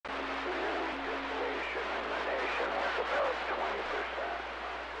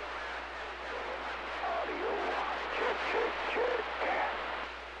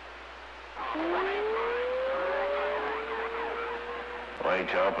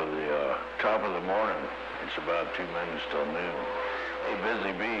top of the morning. It's about 2 minutes till noon. Hey,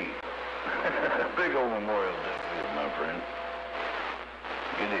 Busy Bee. Big old Memorial Day, my friend.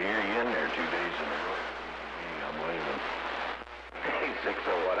 Good to hear you in there 2 days in a row. I'm waving. Hey,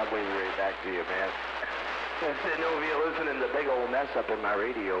 601, I'm waving right back to you, man. I didn't know if you were listening to the big old mess up in my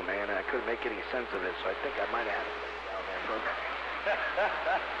radio, man, and I couldn't make any sense of it, so I think I might have had it down there for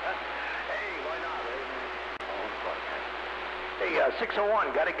Hey, why not, Hey,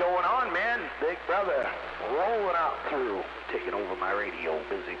 601, got it going on, man. Big brother, rolling out through, taking over my radio.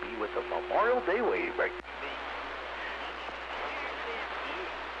 Busy Bee with the Memorial Day wave break.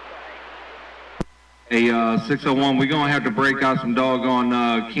 Hey, 601, we're going to have to break out some doggone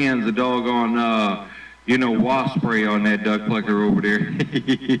cans of doggone, wasp spray on that duck plucker over there.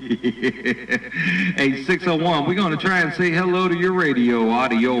 Hey, 601, we're going to try and say hello to your radio.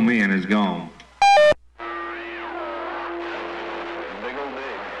 Audio Man is gone. Big old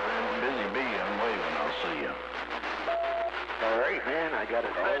day. Busy Bee, I'm waving. I'll see you. All right, man, I got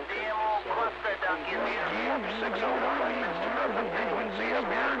it all. Yeah, 601. See you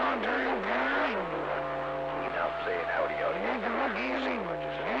up here in Ontario, Canada. Saying howdy, Easy.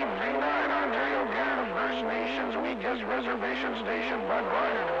 39 Ontario, Canada, First Nations weakest reservation station, Bud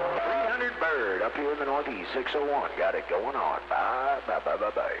Ryan. 300 bird up here in the Northeast, 601. Got it going on. Bye.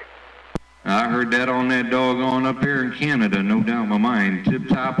 I heard that on that doggone up here in Canada, no doubt in my mind. Tip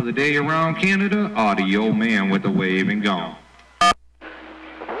top of the day around Canada, Audio Man with the wave and gone. I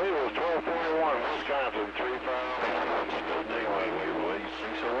believe it was 1241, Wisconsin, 35. Wait,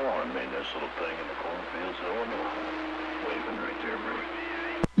 601 made this little thing in the cornfields, Illinois. Waving right there, bro.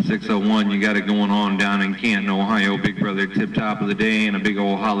 601, you got it going on down in Canton, Ohio, big brother. Tip top of the day and a big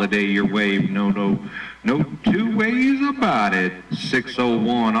old holiday, your wave. No two ways about it.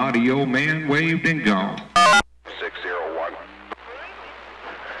 601, Audio Man waved and gone. 601.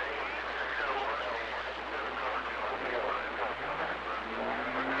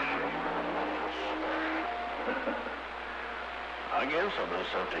 I guess I'll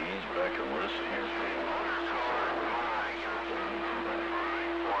just have to ease back and listen here.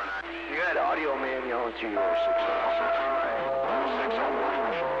 You got Audio Man yelling to your 601.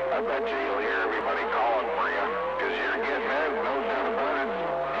 I bet you'll hear everybody calling for you, because you're getting that, no doubt about it.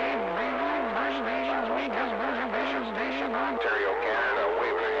 Hey, First Nations weakest reservation station, Ontario, Canada,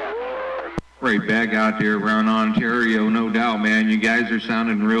 waving ahead. Right back out there around Ontario, no doubt, man. You guys are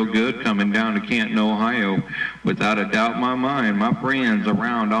sounding real good coming down to Canton, Ohio. Without a doubt in my mind, my friends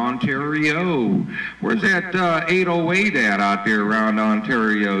around Ontario. Where's that 808 at out there around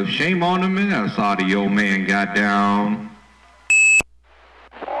Ontario? Shame on the mess, Audio Man got down.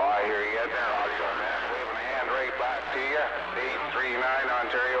 Oh, I hear you there, Audio Man, waving a hand right back to you. 839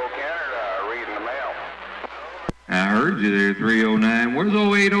 Ontario, Canada, reading the mail. I heard you there, 309. Where's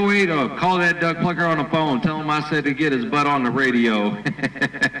 0808? Oh, call that duck plucker on the phone. Tell him I said to get his butt on the radio.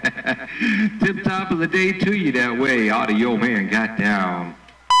 Tip top of the day to you that way. Audio Man got down.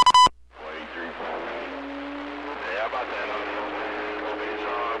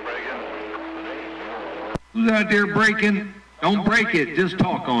 Who's out there breaking? Don't break it. Just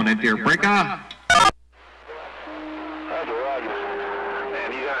talk on it there. Break off. Roger, Roger.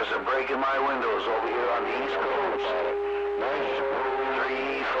 Man, you guys are breaking my windows over here on the East Coast.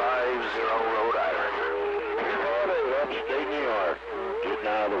 350 Rhode Island. Upstate New York. Getting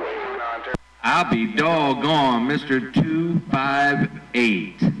out of the way. I'll be doggone, Mr.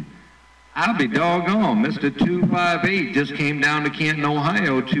 258. I'll be doggone, Mr. 258 just came down to Canton,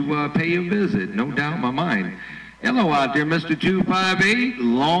 Ohio to pay a visit. No doubt in my mind. Hello out there, Mr. 258.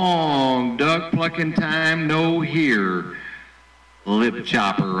 Long duck plucking time, no here. Lip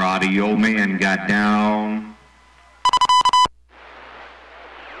chopper, Audio Man got down.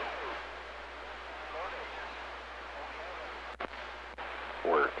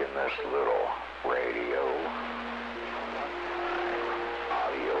 Working this little radio.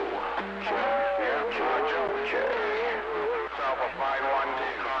 Audio. Check. Myself a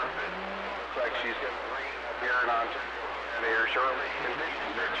 512 carpet. Looks like she's getting rain up here in Ontario. And here shortly,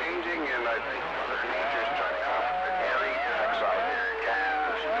 conditions are changing, and I think Mother Nature's trying to come the Gary Oxide there.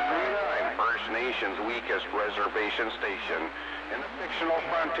 First Nations weakest reservation station in the fictional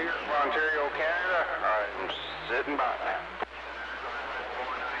frontier of Ontario, Canada. I'm sitting by.